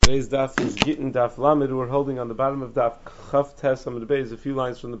Today's daf is Gittin daf Lamed. We're holding on the bottom of daf Chaf Tes Amud Beis, a few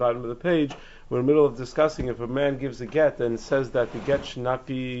lines from the bottom of the page. We're in the middle of discussing if a man gives a get and says that the get should not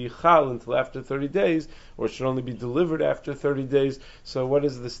be chal until after 30 days, or should only be delivered after 30 days. So what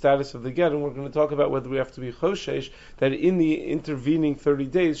is the status of the get? And we're going to talk about whether we have to be choshesh, that in the intervening 30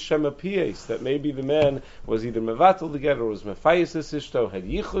 days, shema pies, that maybe the man was either mevatel the get or was mefayis ishto, had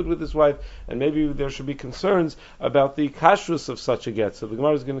yichud with his wife, and maybe there should be concerns about the kashrus of such a get. So the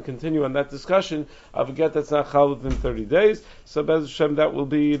Gemara is going to continue on that discussion of a get that's not chal within 30 days. So Bez Hashem, that will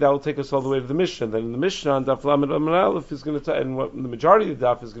take us all the way to the Mishnah. Then in the Mishnah on Daf Lamed Amud Aleph is going to and what the majority of the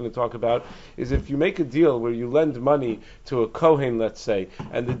Daf is going to talk about is if you make a deal where you lend money to a Kohen, let's say,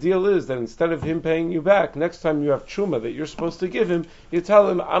 and the deal is that instead of him paying you back, next time you have truma that you're supposed to give him, you tell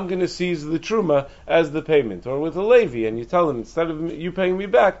him, I'm going to seize the truma as the payment. Or with a Levi, and you tell him, instead of you paying me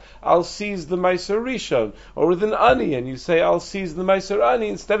back, I'll seize the Meiser Rishon. Or with an Ani, and you say, I'll seize the Meiser Ani,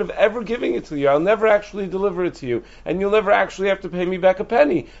 instead of ever giving it to you, I'll never actually deliver it to you, and you'll never actually have to pay me back a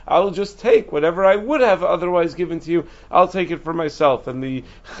penny. I'll just take whatever I would have otherwise given to you, I'll take it for myself. And the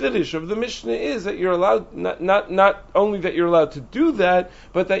chiddush of the Mishnah is that you're allowed, not only that you're allowed to do that,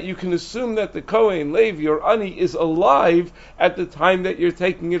 but that you can assume that the Kohen, Levi, or Ani is alive at the time that you're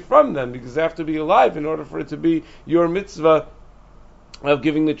taking it from them, because they have to be alive in order for it to be your mitzvah of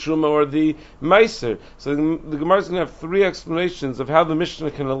giving the truma or the meiser. So the Gemara is going to have three explanations of how the Mishnah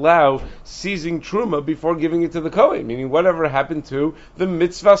can allow seizing truma before giving it to the Kohen, meaning whatever happened to the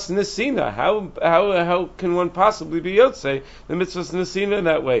mitzvahs nesina. How can one possibly be yotzei the mitzvahs nesina in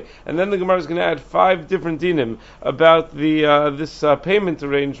that way? And then the Gemara is going to add 5 different dinim about this payment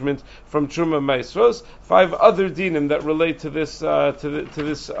arrangement from truma meisros, 5 other dinim that relate to this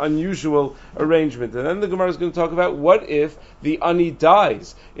this unusual arrangement. And then the Gemara is going to talk about what if the ani dies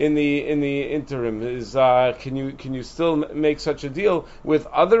in the interim. Can you still make such a deal with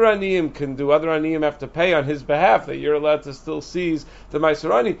other aniyim? Do other aniyim have to pay on his behalf that you're allowed to still seize the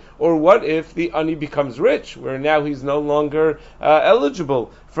meiser ani? Or what if the ani becomes rich, where now he's no longer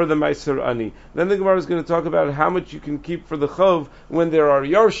eligible for the meiser ani? Then the Gemara is going to talk about how much you can keep for the chov when there are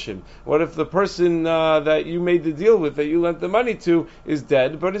yarshim. What if the person that you made the deal with, that you lent the money to, is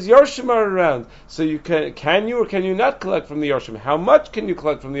dead, but his yarshim are around? So you can you or can you not collect from the yarshim? How much can you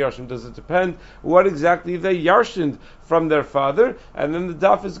collect from the yarshim? Does it depend what exactly they yarshined from their father? And then the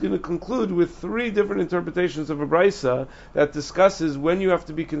daf is going to conclude with 3 different interpretations of a brisa that discusses when you have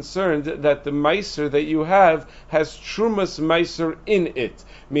to be concerned that the meiser that you have has trumas meiser in it,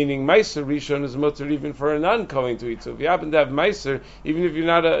 meaning meiser rishon is mutter even for a non-kohen to eat. So if you happen to have meiser, even if you're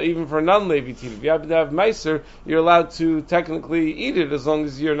not even for a non-levi to eat, if you happen to have meiser, you're allowed to technically eat it as long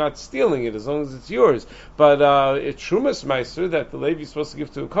as you're not stealing it, as long as it's yours. But it's trumas meiser that the levi is supposed to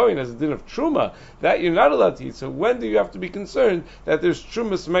give to a kohen as a din of truma, that you're not allowed to eat. So when do you have to be concerned that there's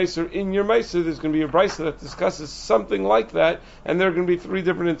trumas meiser in your meiser? There's going to be a brisa that discusses something like that, and there are going to be 3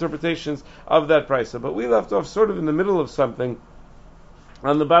 different interpretations of that brisa. But we left off sort of in the middle of something.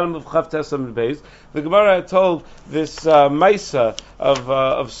 On the bottom of Chaf Tes Amud Beis, the Gemara had told this Maisa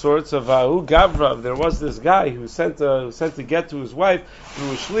of sorts of Gavra. There was this guy who sent a get to his wife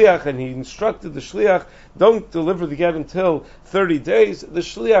through a shliach, and he instructed the shliach, don't deliver the get until 30 days. The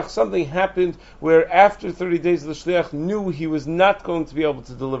shliach, something happened where after 30 days the shliach knew he was not going to be able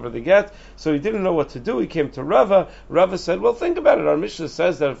to deliver the get, so he didn't know what to do. He came to Rava. Rava said, well, think about it. Our Mishnah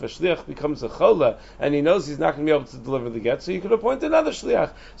says that if a shliach becomes a chola and he knows he's not going to be able to deliver the get, so you could appoint another shliach.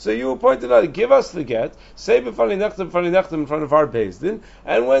 So you appoint another, give us the get, say b'fani nechtam in front of our Beis Din,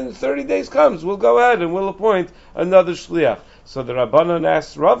 and when 30 days comes, we'll go ahead and we'll appoint another shliach. So the Rabbanan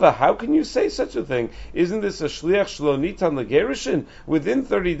asked Rava, how can you say such a thing? Isn't this a shliach shlonitan legerishin? Within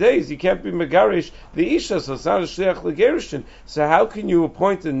 30 days, you can't be megarish the isha, so it's not a shliach legerishin. So how can you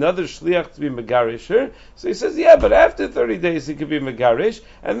appoint another shliach to be megarish her? So he says, yeah, but after 30 days he could be megarish,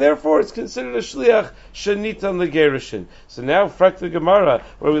 and therefore it's considered a shliach shenitan legerishin. So now, frak the Gemara,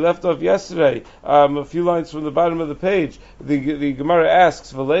 where we left off yesterday, a few lines from the bottom of the page, the Gemara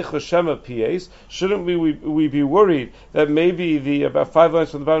asks, V'lecho shema pies, shouldn't we be worried that maybe about 5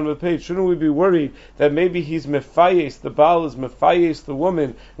 lines from the bottom of the page, shouldn't we be worried that maybe he's mefayes, the Baal is mefayes the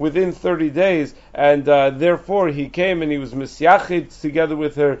woman within 30 days, and therefore he came and he was misyachid together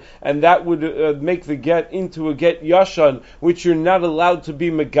with her, and that would make the get into a get yashan, which you're not allowed to be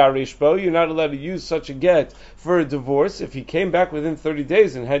megarish bo, you're not allowed to use such a get for a divorce. If he came back within 30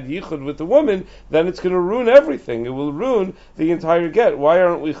 days and had yichud with the woman, then it's going to ruin everything. It will ruin the entire get. Why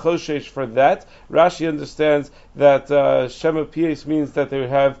aren't we choshesh for that? Rashi understands that Shema Pies means that they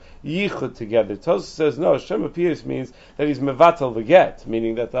have yichud together. Tosfos says no. Shema Pies means that he's mevatel the get,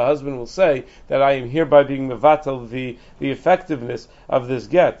 meaning that the husband will say that I am hereby being mevatel the effectiveness of this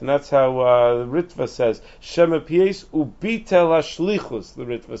get, and that's how the Ritva says Shema Pies ubitel hashlichus. The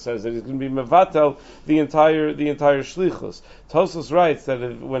Ritva says that he's going to be mevatel the entire shlichus. Tosfos writes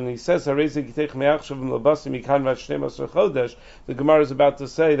that when he says the Gemara is about to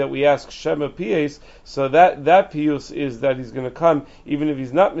say that we ask Shema Pies, so that pius is that he's going to come even if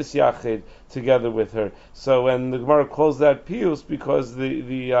he's not misyached together with her. So when the Gemara calls that pius because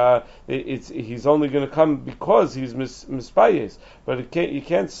he's only going to come because he's mispayes. But you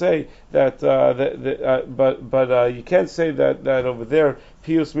can't say that you can't say that over there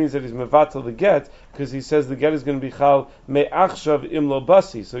pius means that he's mevatel the get, because he says the get is going to be chal me'achshav im lo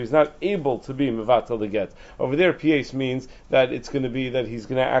basi, so he's not able to be mevatel the get. Over there, pius means that it's going to be that he's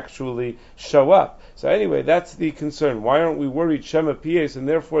going to actually show up. So anyway, that's the concern. Why aren't we worried Shema pius, and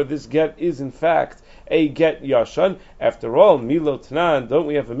therefore this get is in fact a get yashan? After all, Milo Tanan, don't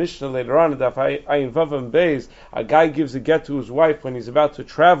we have a Mishnah later on in Daf Ayin Vavam Beis? A guy gives a get to his wife when he's about to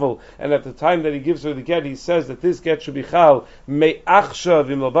travel, and at the time that he gives her the get, he says that this get should be chal me'achshav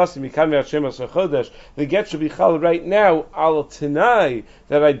im labasi mikan me'ashem chodesh. The get should be chal right now al tanai,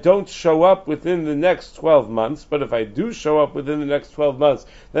 that I don't show up within the next 12 months, but if I do show up within the next 12 months,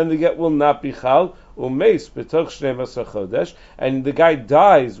 then the get will not be chal umeis betoch shnei masar chodesh, and the guy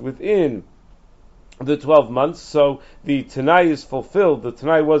dies within the 12 months, so the Tanai is fulfilled. The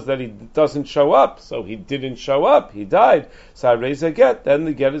Tanai was that he doesn't show up, so he didn't show up, he died. So I raise a get, then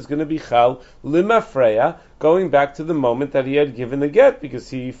the get is going to be chal limafreya, going back to the moment that he had given the get, because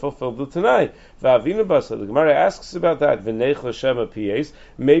he fulfilled the Tanai. V'avinu basa, the Gemara asks about that, v'neichel shema pies,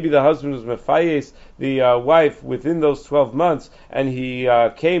 maybe the husband was mefayes the wife within those 12 months, and he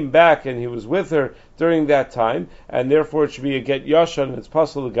came back and he was with her during that time, and therefore it should be a get yashan, and it's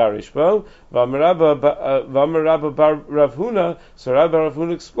possible to garish bo. V'amarabba bar Rav Huna, so Rabbi Rav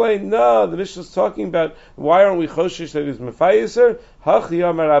Huna explained, no, the Mishnah is talking about why aren't we choshish that he's mefayes her? Hachi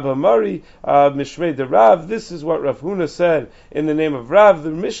Amar Rabba Mari Mishmei de Rav. This is what Rav Huna said in the name of Rav.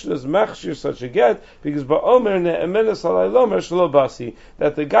 The Mishnah is machshir such a get because ba'omer ne'emenes alaylomer shelo basi,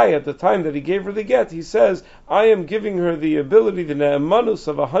 that the guy at the time that he gave her the get, he says, I am giving her the ability, the ne'emanus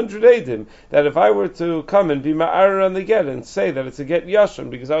of 100 edim, that if I were to come and be ma'arer on the get and say that it's a get yashon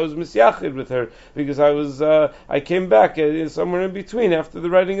because I was misyachid with her, because I came back somewhere in between after the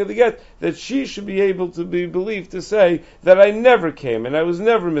writing of the get, that she should be able to be believed to say that I never came and I was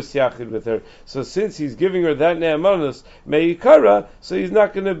never misyachid with her. So since he's giving her that ne'emanus me'ikara, so he's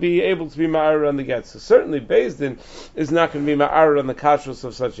not going to be able to be ma'arer on the get. So certainly Beis Din is not going to be ma'arer on the kashrus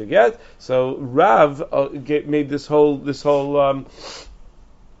of such a get. So Rav made this whole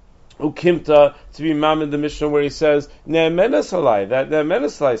ukimta to be mam in the Mishnah where he says ne'emenes alai. That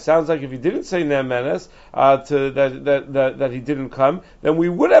ne'emenes alai sounds like if he didn't say ne'emenes that he didn't come, then we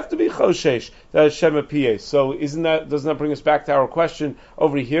would have to be choshesh that Shema Pies. So doesn't that bring us back to our question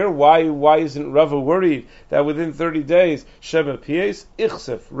over here? Why isn't Rava worried that within 30 days Shema Pies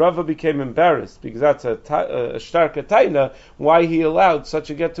ichsef? Rava became embarrassed because that's a starka taina. Why he allowed such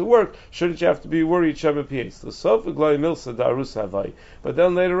a get to work? Shouldn't you have to be worried Shema Pies? The sofa gloi milsa darus havai. But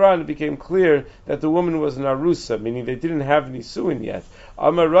then later on it became clear that the woman was an arusa, meaning they didn't have nisuin yet.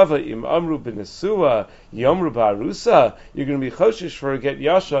 Amar Rava im amru b'nesua yomru ba'arusa. You're going to be choshish for a get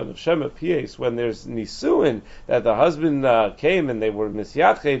yashan of Shema Pies when there's nisuin, that the husband came and they were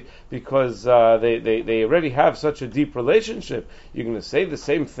misyached because they already have such a deep relationship. You're going to say the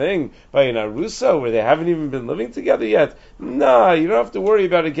same thing by an arusa where they haven't even been living together yet? Nah, you don't have to worry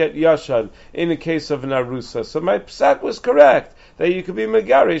about a get yashan in the case of an arusa. So my psak was correct, that you could be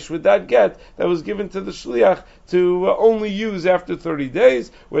megarish with that get that was given to the shliach to only use after 30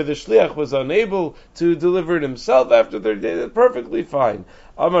 days, where the shliach was unable to deliver it himself after 30 days. That's perfectly fine.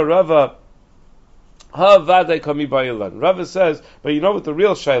 Amar Rava, Rava says, but you know what the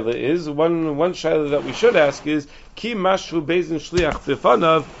real shaila is? One shaila that we should ask is, Ki mashru Beis Din shliach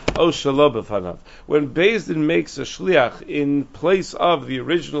b'fanav o shelo b'fanav. When Beis Din makes a shliach in place of the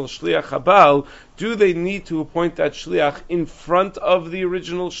original shliach habal, do they need to appoint that shliach in front of the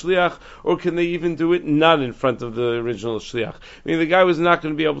original shliach, or can they even do it not in front of the original shliach? I mean, the guy was not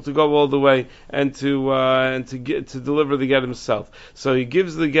going to be able to go all the way and to deliver the get himself. So he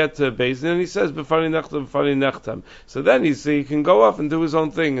gives the get to Beis Din and he says, "B'fani nechtam, b'fani nechtam." So then he can go off and do his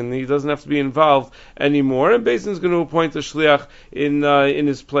own thing, and he doesn't have to be involved anymore. And Beis Din's going to appoint a shliach in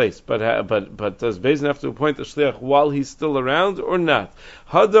his place. But does Beis Din have to appoint a shliach while he's still around or not?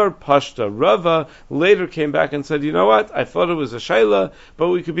 Hadar Pashta. Rava later came back and said, you know what? I thought it was a Shaila, but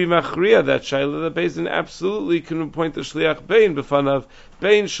we could be Machriya that Shaila. The Beis Din absolutely can appoint the Shliach Bein B'fanav,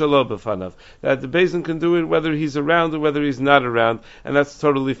 Bein Shalo B'fanav. That the Beis Din can do it whether he's around or whether he's not around, and that's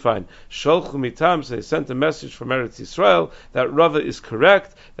totally fine. Sholchu Mitam, so they sent a message from Eretz Yisrael that Rava is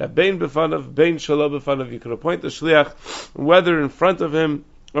correct, that Bein B'fanav, Bein Shalo B'fanav, you can appoint the Shliach whether in front of him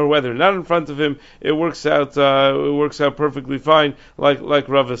or whether not in front of him, it works out perfectly fine, like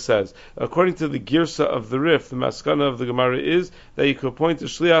Rava says. According to the Girsa of the Rif, the Maskana of the Gemara is that you could appoint a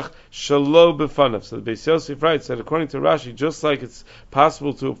Shliach Shalo B'fanav. So the Beis Yosef writes that according to Rashi, just like it's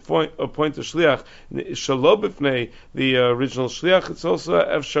possible to appoint a Shliach Shalo B'fnei, the original Shliach, it's also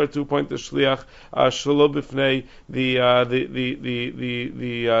Efshar to appoint the Shliach Shalo B'fnei,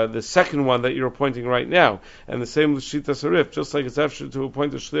 the second one that you're appointing right now. And the same with Shitas Rif, just like it's Efshar to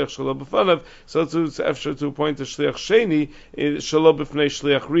appoint a Shliach Shalo B'fanav, so it's Efshar to appoint a Shliach Sheni Shalo B'fnei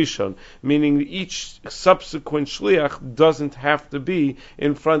Shliach Rishon, meaning each subsequent Shliach doesn't have to be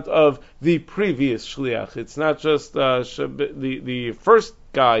in front of the previous Shliach. It's not just the first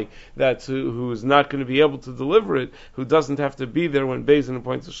guy who's not going to be able to deliver it, who doesn't have to be there when Beis Din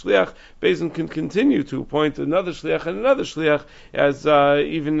appoints a Shliach. Beis Din can continue to appoint another Shliach and another Shliach as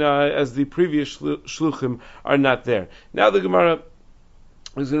the previous Shluchim are not there. Now the Gemara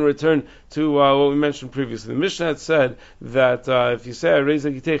is going to return to what we mentioned previously. The Mishnah had said that if you say so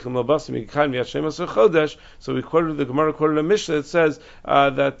we quoted the Gemara quoted a Mishnah that says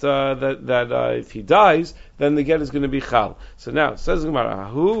that if he dies, then the get is going to be chal. So now says the Gemara,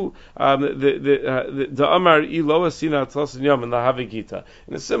 who the Amar Ilo Asina Tlasin Yom and Lahavi Gita.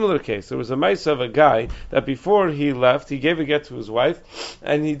 In a similar case, there was a ma'aseh of a guy that before he left, he gave a get to his wife,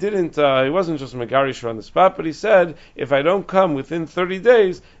 and he wasn't just megarish on the spot, but he said, if I don't come within 30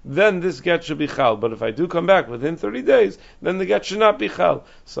 days, then this get should be chal. But if I do come back within 30 days, then the get should not be chal.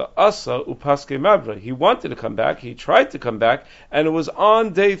 So asa upaske mabra. He wanted to come back. He tried to come back, and it was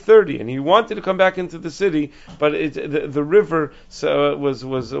on day 30, and he wanted to come back into the city, but the river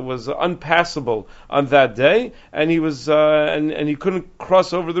was unpassable on that day, and he was and he couldn't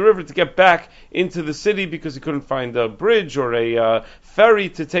cross over the river to get back into the city because he couldn't find a bridge or a ferry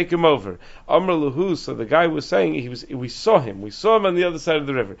to take him over. Amr Lahu, so the guy was saying we saw him on the other side of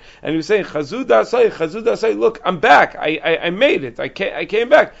the river, and he was saying Chazud Asay, look, I'm back, I made it, I came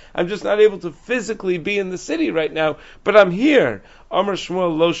back, I'm just not able to physically be in the city right now, but I'm here. Amr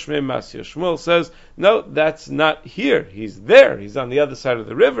Shmuel lo shmei masya. Shmuel says, no, that's not here. He's there. He's on the other side of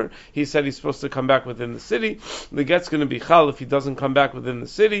the river. He said he's supposed to come back within the city. The get's going to be chal if he doesn't come back within the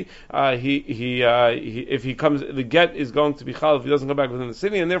city. If he comes, the get is going to be chal if he doesn't come back within the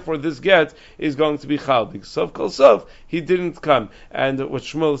city, and therefore this get is going to be chal. Because sof kol sof, he didn't come. And what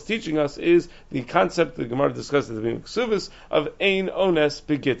Shmuel is teaching us is the concept the Gemara discussed at the beginning of Ksubis of ein ones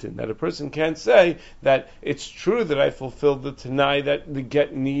begittin, that a person can't say that it's true that I fulfilled the Tanai that the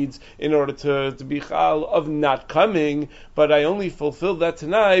get needs in order to be chal of not coming, but I only fulfilled that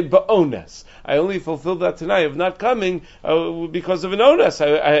Tanai ba'ones. I only fulfilled that Tanai of not coming because of an ones.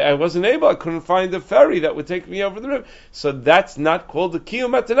 I wasn't able, I couldn't find a ferry that would take me over the river. So that's not called a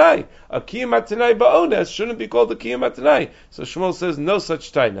kiyum atanai. A kiyum atanai ba'ones shouldn't be called a kiyum atanai. So Shmuel says no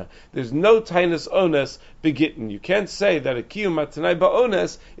such taina. There's no tainas ones begittin. You can't say that a kiyum atanai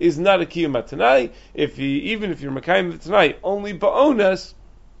ba'ones is not a kiyum atanai. Even if you're mekayim the tanai only ba'ones,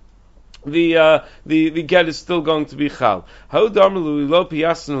 the get is still going to be chal. A guy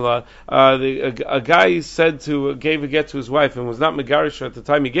gave a get to his wife and was not megarish at the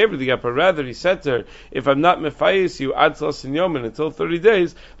time he gave her the get, but rather he said to her, if I'm not mefayis you ad tlasin yomin until 30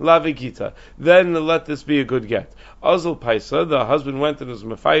 days, lave gita, then let this be a good get. Azul Paisa, the husband went and was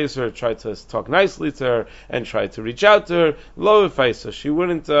mefayis her, tried to talk nicely to her and tried to reach out to her. Lo Paisa, she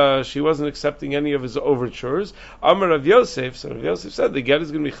wasn't accepting any of his overtures. Amar Rav Yosef, so Rav Yosef said the get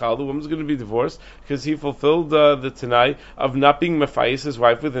is going to be chal, the woman's going to be divorced because he fulfilled the Tanai of not being mefayis his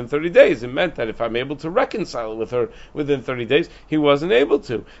wife within 30 days. It meant that if I'm able to reconcile with her within 30 days, he wasn't able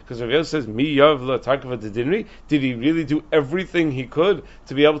to. Because Rav Yosef says, Mi yav la tarkava dedinri, did he really do everything he could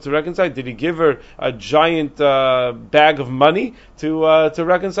to be able to reconcile? Did he give her a giant bag of money to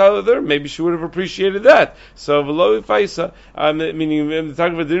reconcile with her? Maybe she would have appreciated that. So v'lo ifaisa, meaning the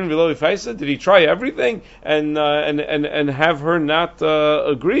tarkava dedinri v'lo ifaisa, did he try everything and have her not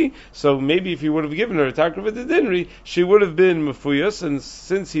agree? So maybe if he would have given her a takrav dinri, she would have been mefuyas. And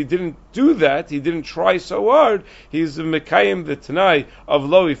since he didn't do that, he didn't try so hard, he's mekayim the tanai of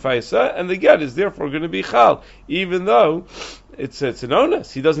lo ifaisa, and the get is therefore going to be chal, even though it's an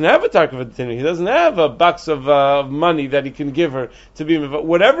onus. He doesn't have a tarkav dinner. He doesn't have a box of money that he can give her to be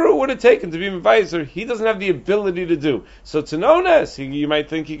whatever it would have taken to be mevaiser. He doesn't have the ability to do. So it's an onus. You might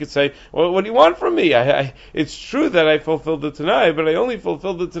think he could say, "Well, what do you want from me? It's true that I fulfilled the tanai, but I only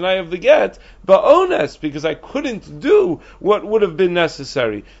fulfilled the tanai of the get, but onus because I couldn't do what would have been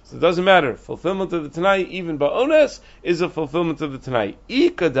necessary. So it doesn't matter. Fulfillment of the tanai, even ba'onus, is a fulfillment of the tanai.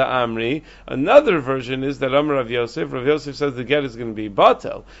 Ika da amri. Another version is that Amar Rav Yosef. Rav Yosef says the get is going to be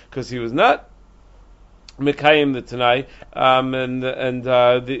batel because he was not Mekayim the Tanai, and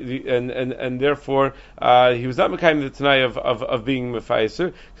therefore he was not Mekayim the Tanai of being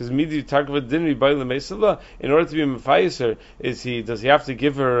Mefaiser, because Midi Tarkava Dinri Baila Mesala, in order to be Mefaiser, does he have to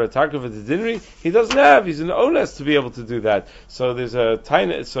give her a Tarkava Dinri? He doesn't have, he's an onus to be able to do that. So there's a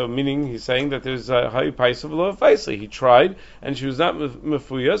tiny, so meaning he's saying that there's a high paisa below Faisa. He tried, and she was not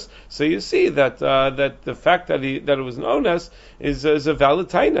Mefuyas, so you see that the fact that it was an onus is a valid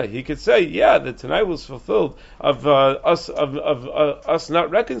taina. He could say, yeah, the Tanai was fulfilled of us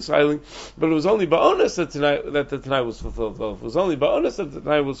not reconciling, but it was only ba'onus that the Tanai was fulfilled. Well, if it was only ba'onus that the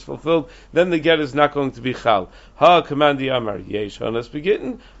Tanai was fulfilled, then the get is not going to be chal. Ha kamandi amar yesh onus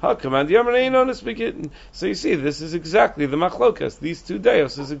begitten. Ha kamandi amar ein onus begitten. So you see, this is exactly the machlokas. These two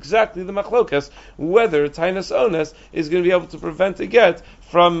deos is exactly the machlokas. Whether tainas onus is going to be able to prevent a get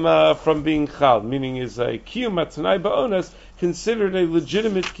from being chal, meaning is a kiyum matanai ba'onus considered a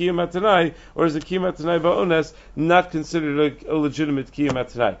legitimate kiyum matanai, or is a kiyum matanai ba'onus not considered a legitimate kiyum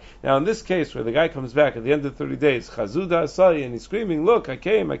matanai? Now, in this case, where the guy comes back at the end of 30 days, chazuda asai, and he's screaming, "Look, I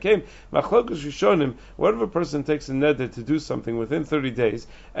came." Machlokas rishonim. What if a person takes a neder to do something within 30 days,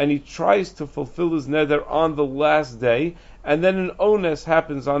 and he tries to fulfill his neder on the last day, and then an onus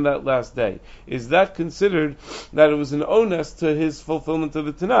happens on that last day? Is that considered that it was an onus to his fulfillment of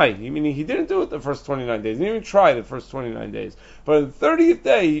the Tanai? Meaning he didn't do it the first 29 days. He didn't even try the first 29 days. But on the 30th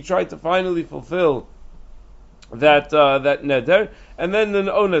day, he tried to finally fulfill that neder, and then an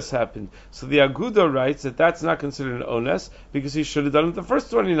onus happened. So the Aguda writes that that's not considered an onus because he should have done it the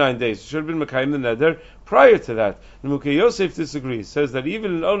first 29 days. He should have been Mekayim the neder prior to that. Nemukei Yosef disagrees, says that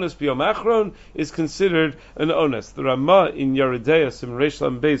even an onus biyom achron is considered an onus. The Ramah in Yeridea Sim Reish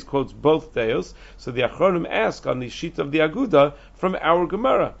Lam Beis quotes both deos. So the Achronim ask on the sheet of the Aguda from our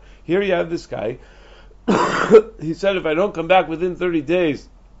Gemara. Here you have this guy. He said, if I don't come back within 30 days,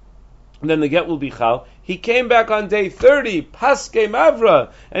 then the get will be chal. He came back on day 30, paske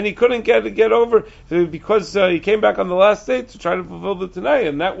mavra, and he couldn't get over because he came back on the last day to try to fulfill the Tanai,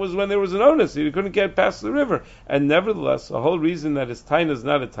 and that was when there was an onus. He couldn't get past the river. And nevertheless, the whole reason that his taina is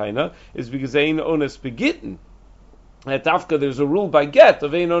not a taina is because ein onus begitten. At Tafka, there's a rule by get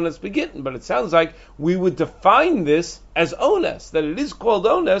of ein onus begitten, but it sounds like we would define this as onus, that it is called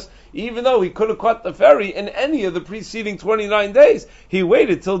onus, even though he could have caught the ferry in any of the preceding 29 days. He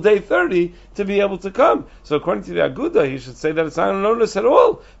waited till day 30 to be able to come. So according to the Aguda, he should say that it's not an onus at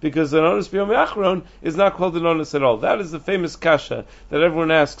all, because an onus b'yom achron is not called an onus at all. That is the famous kasha that everyone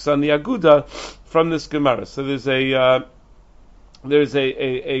asks on the Aguda from this Gemara. So there's a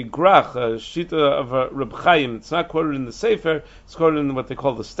grach, a shita of Reb Chaim. It's not quoted in the Sefer. It's quoted in what they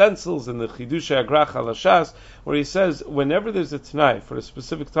call the stencils in the Chidushay Agrach al Hashas, where he says whenever there's a Tanai for a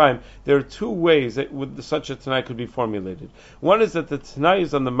specific time, there are two ways that such a Tanai could be formulated. One is that the Tanai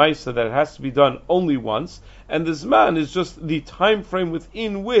is on the Maisa, that it has to be done only once, and the Zman is just the time frame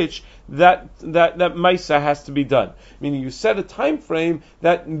within which that Maisa has to be done. Meaning you set a time frame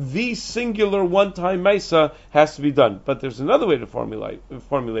that the singular one-time Maisa has to be done. But there's another way to formulate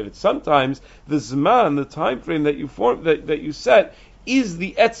it. Sometimes the Zman, the time frame that you set, is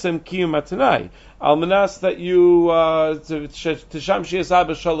the etzem kiyum matanai. Almanas that you tisham sheyas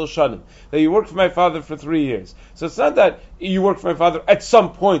abba shalosh shanim, that you work for my father for 3 years. So it's not that you work for my father at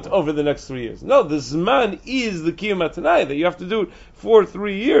some point over the next 3 years. No, the zman is the kiyum matanai, that you have to do it for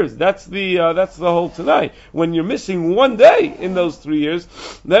 3 years. That's the whole tanai. When you're missing 1 day in those 3 years,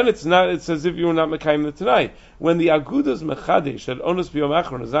 then it's as if you were not mekayim the tanai. When the agudas mechadesh that onus b'yom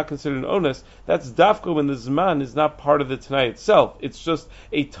achron is not considered an onus, that's dafka when the zman is not part of the tanai itself. It's just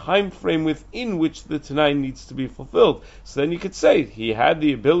a time frame within which the Tanai needs to be fulfilled. So then you could say he had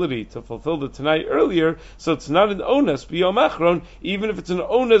the ability to fulfill the Tanai earlier, so it's not an onus b'yom achron, even if it's an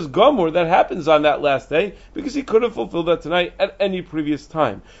onus gomor that happens on that last day, because he could have fulfilled that Tanai at any previous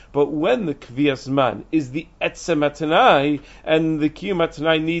time. But when the kviyas man is the etzem Tanai, and the kiyum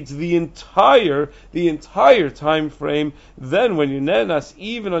Tanai needs the entire time frame, then when you nenas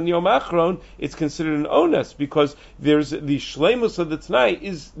even on Yom Achron, it's considered an onus, because there's the shleimus of the Tanai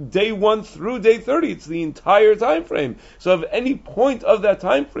is day 1 through day 30, it's the entire time frame. So if any point of that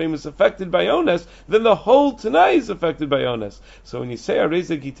time frame is affected by ones, then the whole Tanai is affected by ones. So when you say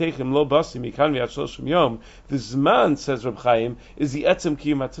Areza Gitechim Lo Basi Mikan V'Yad Shloshim Yom, the Zman, says Reb Chaim, is the Etzem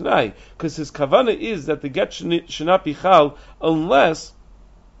Kiyum HaTanai, because his kavana is that the get should not be chal unless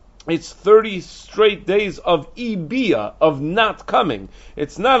it's 30 straight days of ibia, of not coming.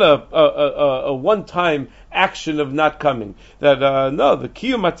 It's not a one-time action of not coming. No, the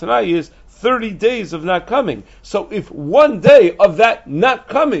kiyum hatanai is 30 days of not coming. So if one day of that not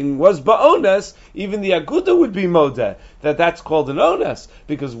coming was ba'ones, even the aguda would be modeh, that's called an ones,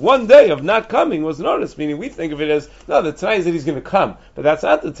 because one day of not coming was an ones, meaning we think of it as, no, the Tanai is that he's going to come, but that's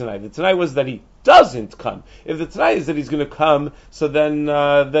not the Tanai. The Tanai was that he doesn't come. If the Tanai is that he's going to come, so then in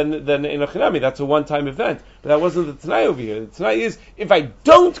Achinami, that's a one-time event. But that wasn't the Tanai over here. The Tanai is, if I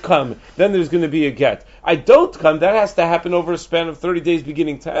don't come, then there's going to be a get. I don't come, that has to happen over a span of 30 days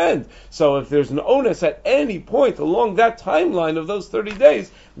beginning to end. So if there's an onus at any point along that timeline of those 30 days,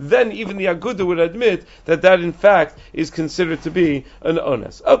 then even the Aguda would admit that in fact is considered to be an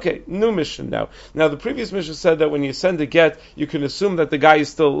onus. Okay, new mission now. Now the previous mission said that when you send a get, you can assume that the guy is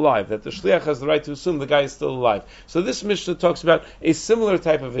still alive, that the shliach has the right to assume the guy is still alive. So this mission talks about a similar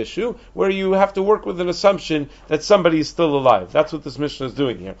type of issue where you have to work with an assumption that somebody is still alive. That's what this mission is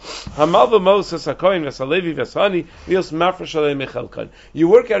doing here. You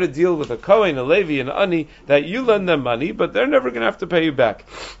work out a deal with a Kohen, a Levi, and an Ani that you lend them money, but they're never going to have to pay you back.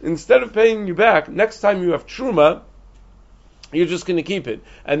 Instead of paying you back, next time you have Truma, you're just going to keep it.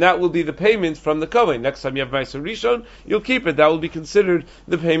 And that will be the payment from the Kohen. Next time you have Meiser Rishon, you'll keep it. That will be considered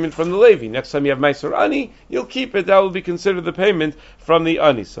the payment from the Levi. Next time you have Meiser Ani, you'll keep it. That will be considered the payment from the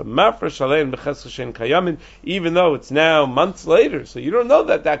Ani. So, Mafra Shalein B'Ches Hashem Kayamin, even though it's now months later, so you don't know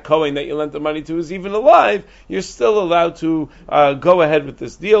that Kohen that you lent the money to is even alive, you're still allowed to go ahead with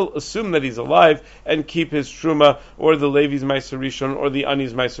this deal, assume that he's alive, and keep his Truma, or the Levi's Meiser Rishon, or the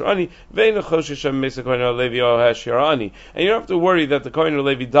Ani's Meiser Ani, Ve'en Choshishem Mesa Kohen or Levi or Hashir Ani. And you don't have to worry that the Kohen or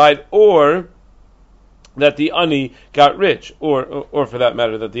Levi died, or that the Ani got rich, or for that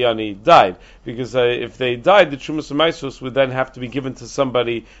matter, that the Ani died. Because if they died, the Trumas and Maisos would then have to be given to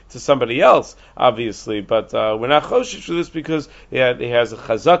somebody else, obviously. But we're not choshish for this because he has a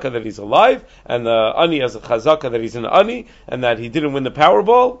chazaka that he's alive, and the Ani has a chazaka that he's an Ani, and that he didn't win the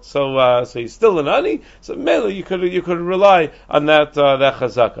Powerball, so he's still an Ani. So mainly you could rely on that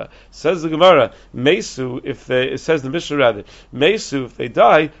chazaka. Says the Gemara, Mesu, it says the Mishnah rather, Mesu, if they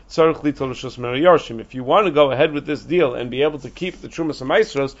die, tzarich litol rishos min yarshim. If you want to go ahead with this deal and be able to keep the Trumas and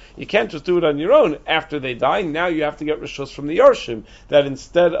Maestros, you can't just do it on your own after they die. Now you have to get Rishos from the Yarshim, that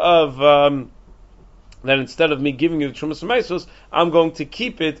instead of me giving you the Trumas and Maestros, I'm going to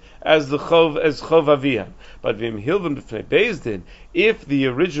keep it as Chov Aviyah. But Vim Hilvim B'fnei Beis Din, if the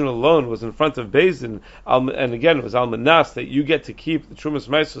original loan was in front of Beis Din, and again it was Almanas, that you get to keep the Trumas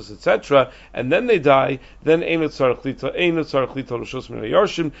Maisos, etc., and then they die, then Eino Tzarech Lito Rishos Min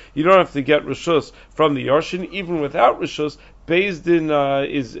HaYarshim, you don't have to get Rishos from the Yarshin, even without Rishos. Beis Din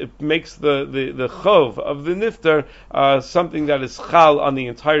makes the chov of the niftar something that is chal on the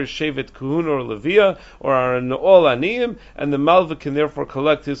entire shevet kahuna or levia or on all aniyim, and the malva can therefore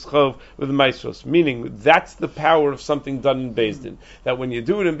collect his chov with maestros. Meaning that's the power of something done in Beis Din. That when you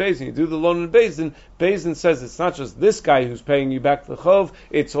do it in Beis Din, you do the loan in Beis Din says it's not just this guy who's paying you back the chov;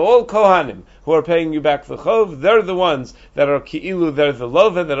 it's all kohanim who are paying you back the chov. They're the ones that are ki'ilu, they're the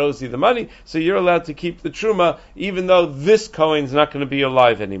lova that owes you the money. So you're allowed to keep the truma, even though this Kohen's not going to be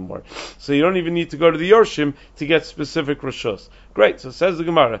alive anymore. So you don't even need to go to the Yorshim to get specific Rishos. Great, so says the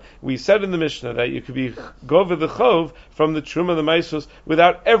Gemara, we said in the Mishnah that you could be gova the chov from the Truma, the Maisos,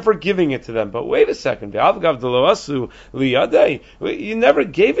 without ever giving it to them. But wait a second, you never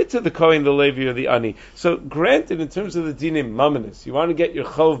gave it to the Kohen, the Levi, or the Ani. So granted, in terms of the dinim mamanis, you want to get your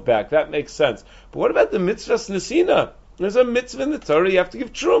chov back, that makes sense. But what about the mitzvahs nesina? There's a mitzvah in the Torah, you have to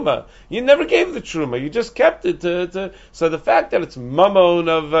give truma. You never gave the truma, you just kept it. So the fact that it's mamon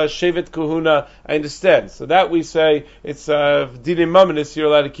of shevet kahuna, I understand. So that we say it's dinim mamanis, you're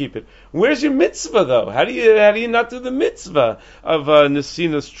allowed to keep it. Where's your mitzvah though? How do you not do the mitzvah of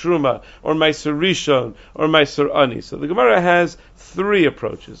nesinas truma or meiser rishon or meiser ani? So the Gemara has three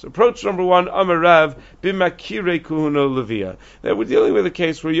approaches. Approach number one, Amarav b'makirei kuhuno levia. That we're dealing with a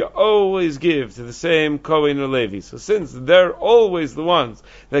case where you always give to the same Kohen or Levi. So since they're always the ones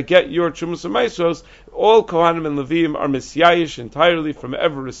that get your Trumas and Maestros, all Kohanim and Levim are misyayish entirely from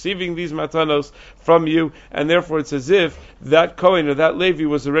ever receiving these matanos from you, and therefore it's as if that Kohen or that Levi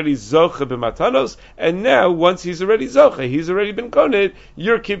was already zocha b'matanos, and now once he's already zocha, he's already been koned,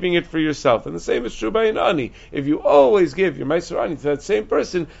 you're keeping it for yourself. And the same is true by an ani. If you always give your meiser ani to that same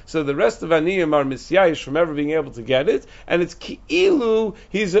person, so the rest of aniyim are misyayish from ever being able to get it, and it's ki'ilu,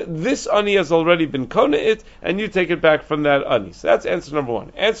 this ani has already been koned it, and you take it back from that ani. So that's answer number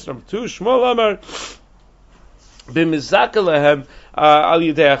one. Answer number two, Shmuel Amar, b'mizaka lehem al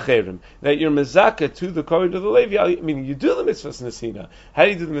yidei acherim, that you're mizaka to the Kohen of the Levi, meaning you do the mitzvahs nesina. How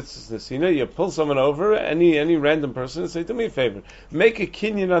do you do the mitzvahs nesina? You pull someone over, any random person, and say, do me a favor, make a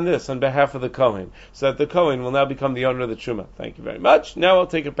kinyan on this on behalf of the Kohen, so that the Kohen will now become the owner of the Truma. Thank you very much. Now I'll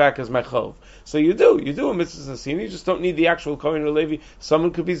take it back as my chov. So you do a mitzvah nesina, you just don't need the actual Kohen or Levi.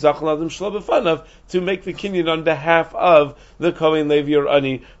 Someone could be zachal adam shlo b'fanav to make the kinyan on behalf of the Kohen, Levi, or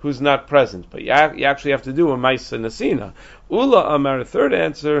Ani who's not present. But you actually have to do a ma'isa nesina. Ula Amar, third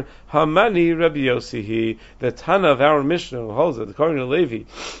answer, Hamani Rabbi Yossi, the Tana of our Mishnah who holds that the Kohen and Levi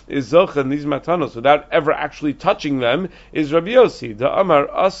is zocha in these matanos without ever actually touching them is Rabbi Yossi. The Amar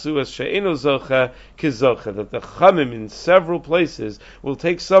Asu as she'eno zocha kizocha, that the Chamim in several places will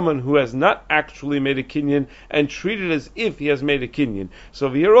take someone who has not actually made a kinyan and treat it as if he has made a kinyan. So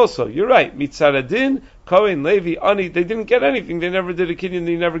here also, you're right, Mitzaradin, Kohen, Levi, Ani, they didn't get anything, they never did a kinyan,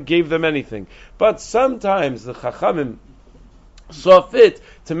 they never gave them anything. But sometimes the Chachamim saw fit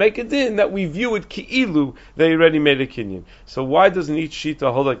to make a din that we view it ki'ilu, they already made a kinyan. So why doesn't each shita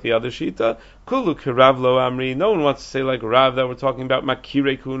hold like the other shita? Kulu kirav lo amri. No one wants to say like Rav that we're talking about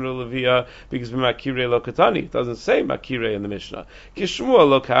makire kuna levia because makire lo katani. It doesn't say makire in the Mishnah. Kishmuel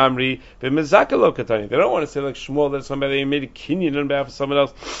lo kamri b'mezaka lo katani. They don't want to say like Shmuel that somebody made a kinyan on behalf of someone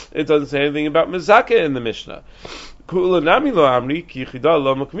else. It doesn't say anything about mezaka in the Mishnah. We don't want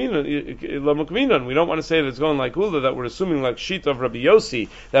to say that it's going like Ula, that we're assuming like Shita of Rabbi Yossi,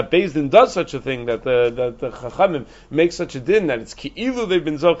 that Beis Din does such a thing, that the Chachamim make such a din, that it's Ki'ilu they've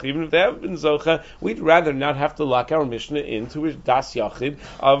been Zocha, even if they haven't been Zocha. We'd rather not have to lock our Mishnah into a Das Yachid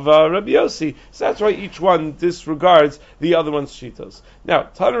of Rabbi Yossi. So that's why each one disregards the other one's Shitas. Now,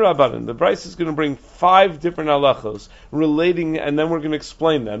 Tana Rabbanan, the Bryce is going to bring 5 different halachos relating, and then we're going to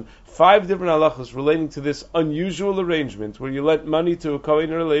explain them. 5 different halachos relating to this unusual arrangement where you lent money to a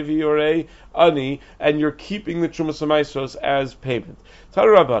Kohen or a Levi or a Ani, and you're keeping the Terumos HaMaasros as payment. Tana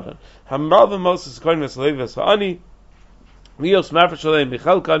Rabbanan, Hamar v'Moses Kohen v'Levi v'Ani, Lios mafresh alein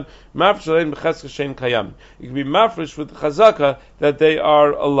b'chalkan, mafresh alein b'cheska shein kayam. You can be mafresh with the chazaka that they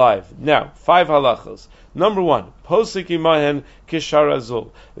are alive. Now, 5 halachos. Number 1, posik imahen kishar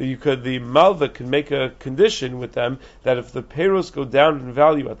azul. The malva can make a condition with them that if the payros go down in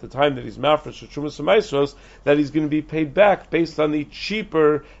value at the time that he's mafresh or Terumos HaMaasros, that he's going to be paid back based on the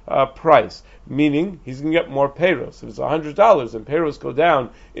cheaper price. Meaning, he's going to get more payros. If it's $100 and payros go down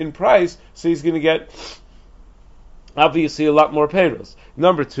in price, so he's going to get obviously a lot more payros.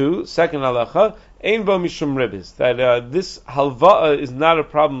 Number 2, second halacha, ein bo mishum ribis, that this halva'a is not a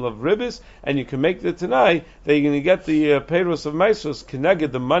problem of ribis, and you can make the tanai that you're going to get the payros of maestros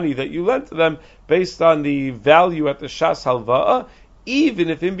keneged the money that you lent to them based on the value at the shas halva'a, even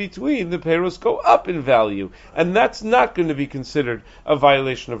if in between the payros go up in value, and that's not going to be considered a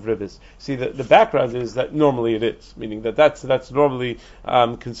violation of ribis. See, the background is that normally it is, meaning that's normally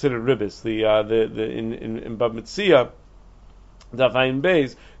considered ribis. In Bab Metzia, Davayin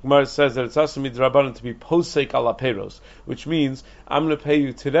Beis, Gemara says that it's asumid rabbanan to be posek ala payros, which means I'm going to pay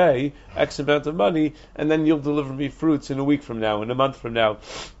you today X amount of money, and then you'll deliver me fruits in a week from now, in a month from now,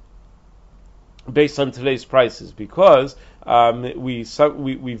 based on today's prices, because we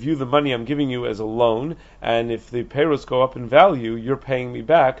view the money I'm giving you as a loan, and if the payros go up in value, you're paying me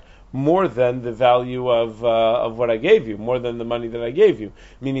back more than the value of what I gave you, more than the money that I gave you.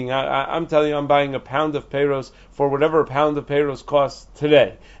 Meaning, I'm telling you, I'm buying a pound of payros for whatever a pound of payros costs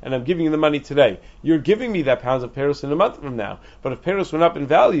today, and I'm giving you the money today. You're giving me that pound of payros in a month from now. But if payros went up in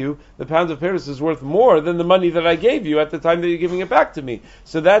value, the pound of payros is worth more than the money that I gave you at the time that you're giving it back to me.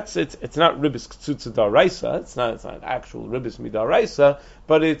 So it's not ribis ktsutsa daraisa. It's not actual ribis midaraisa,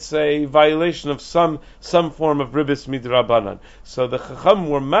 but it's a violation of some form of ribis midrabanan. So the chacham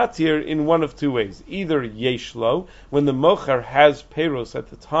were matir in one of 2 ways: either yeshlo, when the mocher has payros at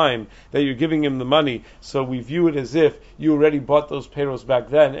the time that you're giving him the money, so we view it as if you already bought those payros back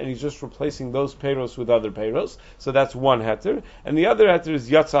then, and he's just replacing those payros with other payros. So that's one heter, and the other heter is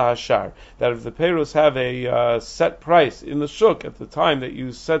yatsa hashar, that if the payros have a set price in the shuk at the time that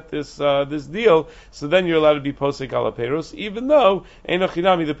you set this deal, so then you're allowed to be posek ala payros, even though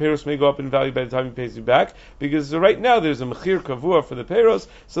einochinami the payros may go up in value by the time he pays you back, because right now there's a mechir kavua for the payros,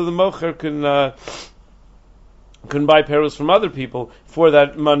 so the mocher can couldn't buy peros from other people for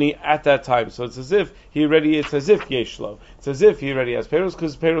that money at that time. So it's as if yeshlo. It's as if he already has peros,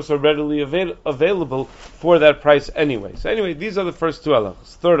 because peros are readily available for that price anyway. So anyway, these are the first two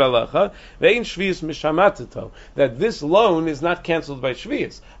halachas. Third halacha, ve'in shvius mishamatato, that this loan is not cancelled by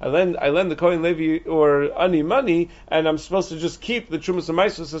shvius. I lend the Kohen Levi or Ani money, and I'm supposed to just keep the Terumos and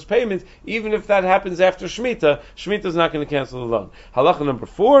Maisos as payment, even if that happens after Shemitah. Shemitah is not going to cancel the loan. Halacha number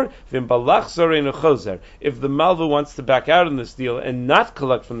 4, v'im balach zoreinu chozer. If the Malva wants to back out in this deal and not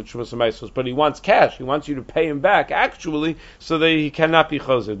collect from the Terumos and Maisos, but he wants cash, he wants you to pay him back actually, so that he cannot be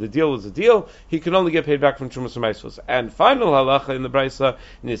chozer. The deal was a deal, he can only get paid back from Terumos and Maisos. And final halacha in the Brisa,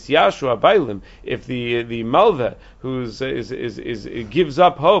 nisyashu abaylim, if the Malva gives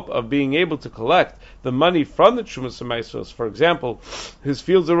up hope of being able to collect the money from the Terumos and Maisos, for example, his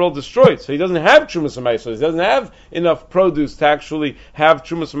fields are all destroyed, so he doesn't have Terumos and Maisos, he doesn't have enough produce to actually have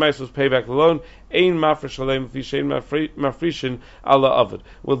Terumos and Maisos pay back the loan. Ein mafresh alem fishein mafrishin ala avad.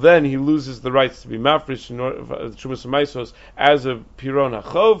 Well, then he loses the rights to be mafresh in Terumos and Maisos as a piron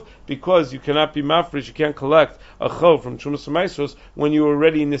hachov, because you cannot be mafresh, you can't collect a chov from Terumos and Maisos when you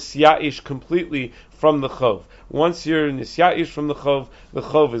already nisyaish completely from the chov. Once you're nisyaish from the chov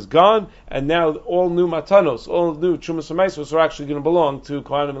is gone, and now all new matanos, all new Terumos and Maisos are actually going to belong to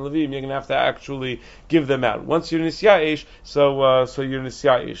Kohanim and Levim. You're going to have to actually give them out. Once you're nisyaish, so you're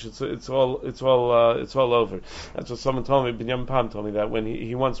nisyaish. It's all over. That's what someone told me. Binyamin Pam told me that when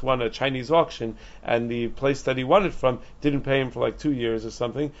he once won a Chinese auction, and the place that he won it from didn't pay him for like 2 years or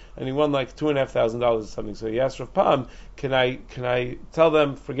something, and he won like $2,500 or something. So he asked Rav Pam, can I tell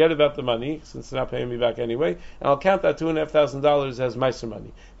them forget about the money since they're not paying me back anyway, and I'll count that $2,500 as meiser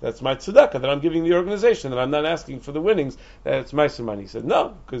money. That's my tzedakah that I'm giving the organization, and I'm not asking for the winnings. It's meiser money. He said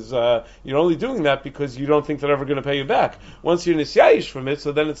no, because you're only doing that because you don't think they're ever going to pay you back. Once you're nisyayish from it,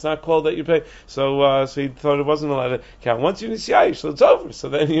 so then it's not called that you pay. So he thought it wasn't allowed to count. Once you're nisyayish, so it's over. So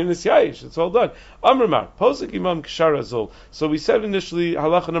then you're nisyayish. It's all done. Amrmar posek imam kshar azul. So we said initially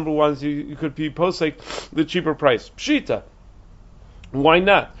halacha number 1 is you could be posek the cheaper price. Pshita. Why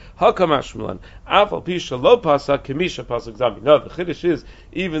not? Hakamashmalan. Afal pisha lo pasak kemisha pasak zambi. No, the chiddush is,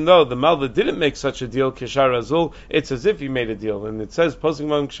 even though the Malva didn't make such a deal, kishar azul, it's as if he made a deal. And it says posing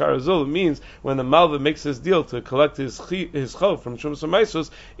among kishar azul, it means when the Malva makes this deal to collect his chov from Terumos and Maisos,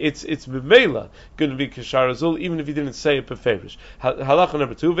 it's b'meila going to be kishar azul, even if he didn't say it beferish. Halacha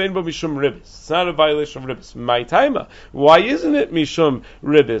number 2, vein bo mishum ribis. It's not a violation of ribis. My taima. Why isn't it mishum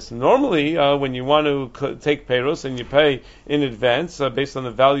ribis? Normally, when you want to take payros and you pay in advance based on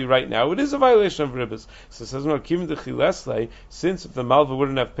the value right now, it is a violation of ribbis. So it says, since if the Malva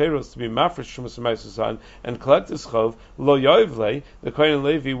wouldn't have payros to be mafresh Terumos and Maisos on and collect his chov, lo yoivle, the Kohen and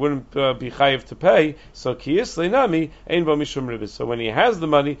Levi wouldn't be chayiv to pay, so kiyis nami ein bo mishum ribbis. So when he has the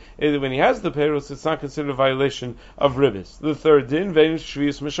money, when he has the payros, it's not considered a violation of ribbis. The third din, vein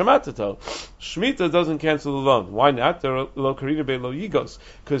shvius mishamatato. Shemitah doesn't cancel the loan. Why not? There are lo karina be lo yigos,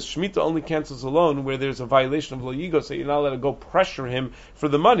 because Shemitah only cancels a loan where there's a violation of lo yigos, so you're not allowed to go pressure him for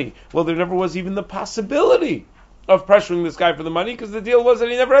the money. Well, there never was even the possibility of pressuring this guy for the money, because the deal was that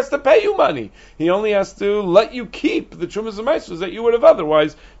he never has to pay you money. He only has to let you keep the Terumos and Maisos that you would have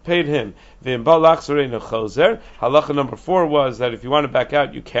otherwise paid him. Halacha number 4 was that if you want to back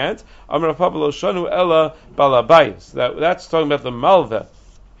out, you can't. That's talking about the Malva.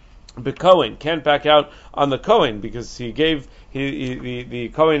 The Kohen can't back out on the Kohen because he gave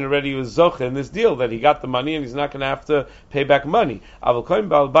the Kohen already was zoche in this deal that he got the money and he's not going to have to pay back money. Aval Kohen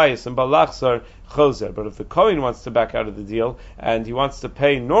bal bayis and balachzar chozer. But if the Kohen wants to back out of the deal and he wants to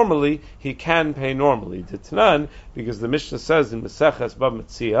pay normally, he can pay normally. D'tanan, because the Mishnah says in Meseches Bab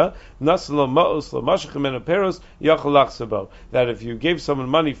Metzia, naslo ma'os lo mashachem en peros yachol lachsabo, that if you gave someone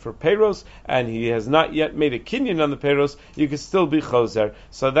money for peros and he has not yet made a kinyan on the peros, you can still be chozer.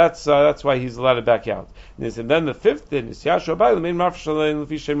 So that's why he's allowed to back out. And then the fifth thing is that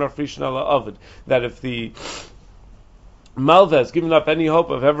if the Malva has given up any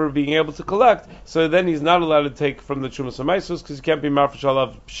hope of ever being able to collect, so then he's not allowed to take from the Terumos and Maisos because he can't be mafresh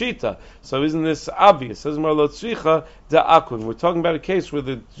alav pshita. So isn't this obvious? Says Mar lo tzricha da'akun. We're talking about a case where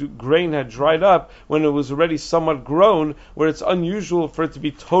the grain had dried up when it was already somewhat grown, where it's unusual for it to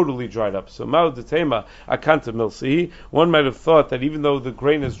be totally dried up. So ma'u detema akanta milsi. One might have thought that even though the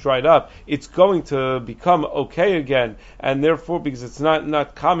grain has dried up, it's going to become okay again, and therefore because it's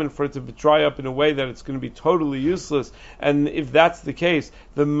not common for it to dry up in a way that it's going to be totally useless and if that's the case,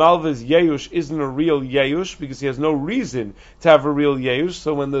 the Malva's Yeush isn't a real Yeush because he has no reason to have a real Yeush.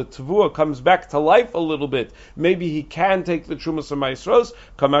 So when the Tavua comes back to life a little bit, maybe he can take the Trumas of Maisros,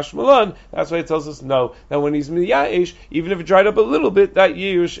 Kamash Malan. That's why it tells us no. That when he's Miya'ish, even if it dried up a little bit, that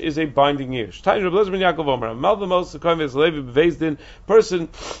Yeush is a binding Yeush. Tanya Reb Eliezer ben Yaakov Omer, Malva Mos Kovis Levi Bevezdin, person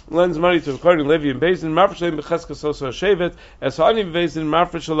lends money to according Levi and Bezdin, Marfshem Becheskas also Shevet, as Hani Bevezdin,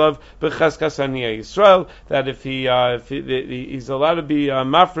 Marfshalav Becheskas Aniya Yisrael, that if he's allowed to be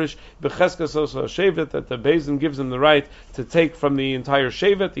mafresh becheskas also shevet, that the Bezdin gives him the right to take from the entire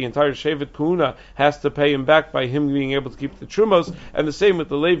shevet. The entire shevet kuhuna has to pay him back by him being able to keep the trumos, and the same with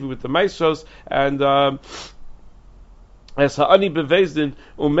the Levi with the maestros, and as ha'ani bevezdin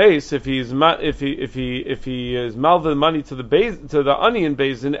umeis, if he is malva money to the ani in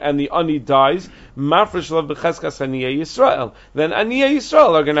bezin, and the ani dies, mafresh lav becheskas aniyei Yisrael, then aniyei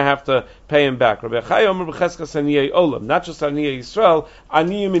Yisrael are going to have to pay him back. Rabbi Chai Omer becheskas aniyei olam, not just aniyei Yisrael,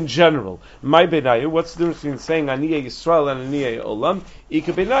 aniyim in general. My benayu, what's the difference between saying aniyei Yisrael and aniyei olam?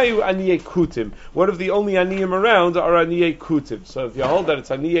 Ika benayu aniyei kutim. What if the only aniyim around are aniyei kutim? So if you hold that it's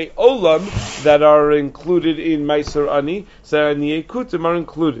aniyei olam that are included in Meiser ani, so aniyei kutim are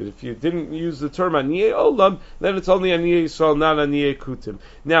included. If you didn't use the term aniyei olam, then it's only aniyei Yisrael, not aniyei kutim.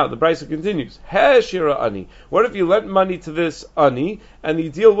 Now the Brisa continues. Shira ani. What if you lent money to this ani, and the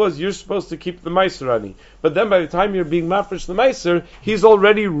deal was you're supposed to keep the Meiser ani, but then by the time you're being mafresh the Meiser, he's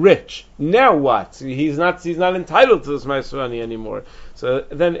already rich. Now what? He's not entitled to this Meiser ani anymore. So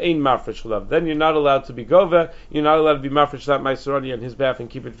then ein mafresh love. Then you're not allowed to be gova. You're not allowed to be mafresh that Meiser ani on his behalf and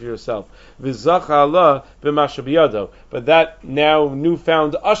keep it for yourself. V'zacha Allah b'masha b'yado. But that now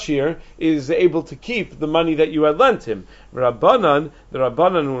newfound Ashir is able to keep the money that you had lent him. Rabbanan, the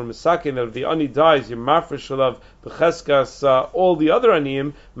Rabbanan who are misakin, that if the ani dies, you're mafresh love b'cheskas all the other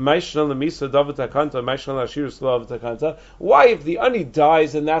aniyim, maishna lemisa davet hakanta, maishna lashirus davet hakanta. Why, if the ani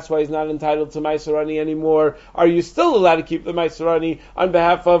dies and that's why he's not entitled to Meiser ani anymore, are you still allowed to keep the Meiser ani on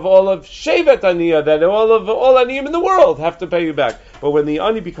behalf of all of Shevet Aniyah, that all aniyim in the world have to pay you back? But when the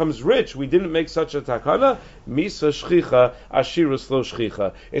ani becomes rich, we didn't make such a takana. Misa shchicha, ashirus lo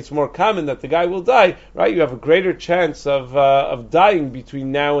shchicha. It's more common that the guy will die, right? You have a greater chance of dying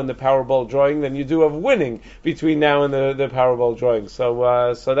between now and the Powerball drawing than you do of winning between now and the Powerball drawing.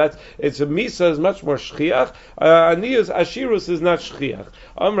 So that's it's a misa is much more shchiach. Aniyus ashirus is not shchiach.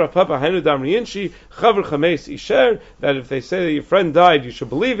 Amra Papa Hainu Damri Inshi Chaver Chameis Isher, that if they say that your friend died, you should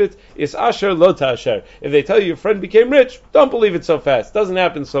believe it. Is Asher Lo Asher. If they tell you your friend became rich, don't believe it so fast. Doesn't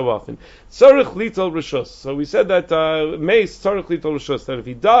happen so often. Tzarich Litol Rishus. So we said that Meis Tzarich Litol Rishus, that if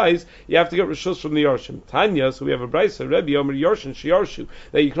he dies, you have to get Rishus from the Yarshim. Tanya, so we have a Brisa, Rebbe Omer Yarshin Shiyarshu,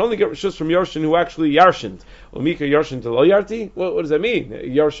 that you can only get Rishus from Yarshin who actually Yarshined. Umika Yarshin to Lo Yarti? What does that mean?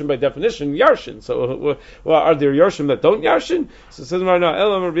 Yarshin by definition, Yarshin. So are there Yarshim that don't Yarshin? So it says right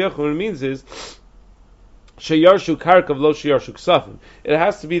now, what it means is sheyarshu karka v'lo sheyarshu ksafim. It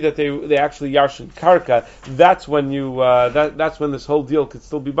has to be that they actually yarshin karka. That's when that's when this whole deal could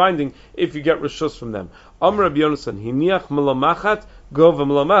still be binding if you get rishus from them. Amr Rabbi Yonasan hiniach melamachat gova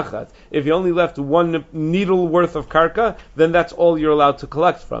melamachat. If you only left one needle worth of karka, then that's all you're allowed to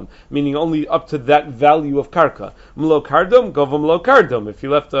collect from, meaning only up to that value of karka. Mlo kardom gova mlo kardom. If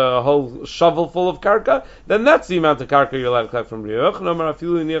you left a whole shovel full of karka, then that's the amount of karka you're allowed to collect from.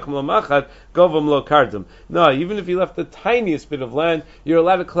 No, even if you left the tiniest bit of land, you're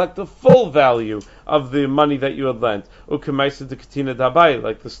allowed to collect the full value of the money that you had lent. Ukemaisa de Katina Dabai,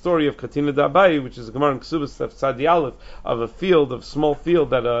 like the story of Katina Dabai, which is a Gemara in Ksubas Tzadi Aleph, of a small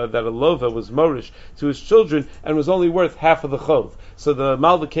field that a lova was morish to his children and was only worth half of the chov. So the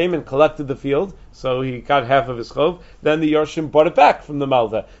Malva came and collected the field, so he got half of his chov. Then the Yarshim bought it back from the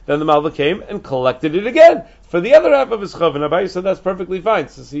Malva. Then the Malva came and collected it again for the other half of his chov. And Abaye said that's perfectly fine.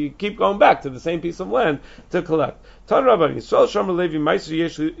 So you keep going back to the same piece of land to collect. Tan Rabbi Yisrael Shomer Levi Meiser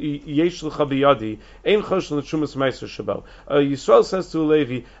Yesh L'cha B'yadi Ein Chosh L'Trumas Meiser Shabo. Yisrael says to a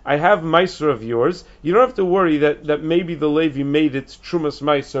Levi, I have Meiser of yours. You don't have to worry that maybe the Levi made its Trumas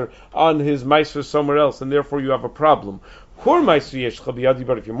Meiser on his Meiser somewhere else, and therefore you have a problem. But if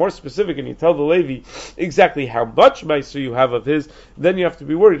you're more specific and you tell the Levi exactly how much Meiser you have of his, then you have to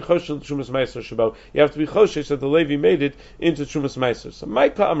be worried. You have to be choshesh that the Levi made it into Trumas Meiser. So,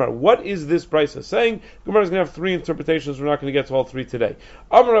 Maika Amar, what is this Brisa saying? Gemara is going to have three interpretations. We're not going to get to all three today.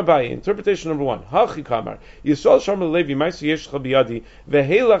 Amar Abaye, interpretation number one. Hachi Kamar, Yisrael Shomer Levi Meiser Yesh Chabiyadi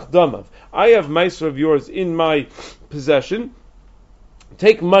Vehelach Damav. I have Meiser of yours in my possession.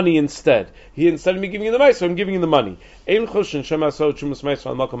 take money instead. Instead of me giving you the meiser, I'm giving you the money. You don't have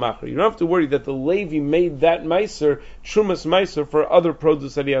to worry that the Levi made that meiser, trumas meiser, for other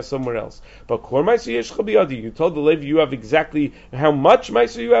produce that he has somewhere else. But kor meiser yeshcha biyadi, you told the Levi you have exactly how much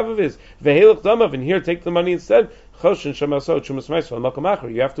meiser you have of his. Vehelach damav, and here take the money instead. You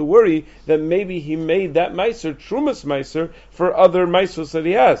have to worry that maybe he made that meiser, trumas meiser, for other meisers that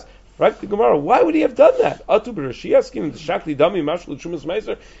he has. Right, the Gemara, why would he have done that?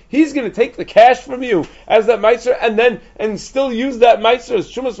 He's going to take the cash from you as that meiser and still use that meiser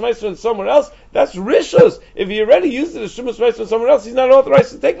as shumas meiser and somewhere else. That's rishos. If he already used it as shumas meiser and somewhere else, he's not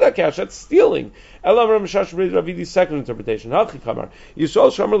authorized to take that cash. That's stealing. Second interpretation. Yisrael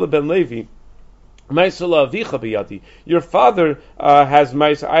Shomer ben Levi. Your father has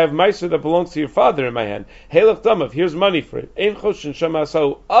meiser. I have meiser that belongs to your father in my hand. Heilach damav. Here's money for it. Ein choshen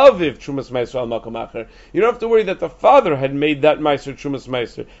shemaso aviv trumas meiser al makom acher. You don't have to worry that the father had made that meiser trumas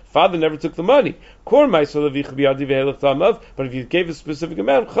meiser. Father never took the money. Kor meiser levicha biyadi veheilach damav. But if you gave a specific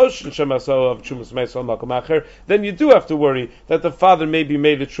amount, choshen shemaso of trumas meiser al makom acher, then you do have to worry that the father maybe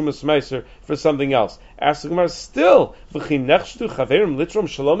made a trumas meiser for something else. Ask the Gemara still. You have to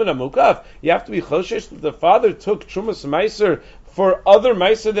be choshesh that the father took trumas meiser for other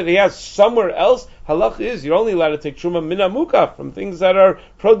meiser that he has somewhere else. Halach is you're only allowed to take truma min hamukaf from things that are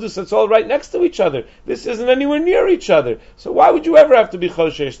produce that's all right next to each other. This isn't anywhere near each other. So why would you ever have to be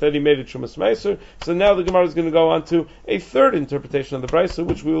choshesh that he made a trumas meiser? So now the Gemara is going to go on to a third interpretation of the brisa,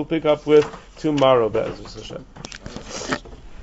 which we will pick up with tomorrow. Be'ezus Hashem.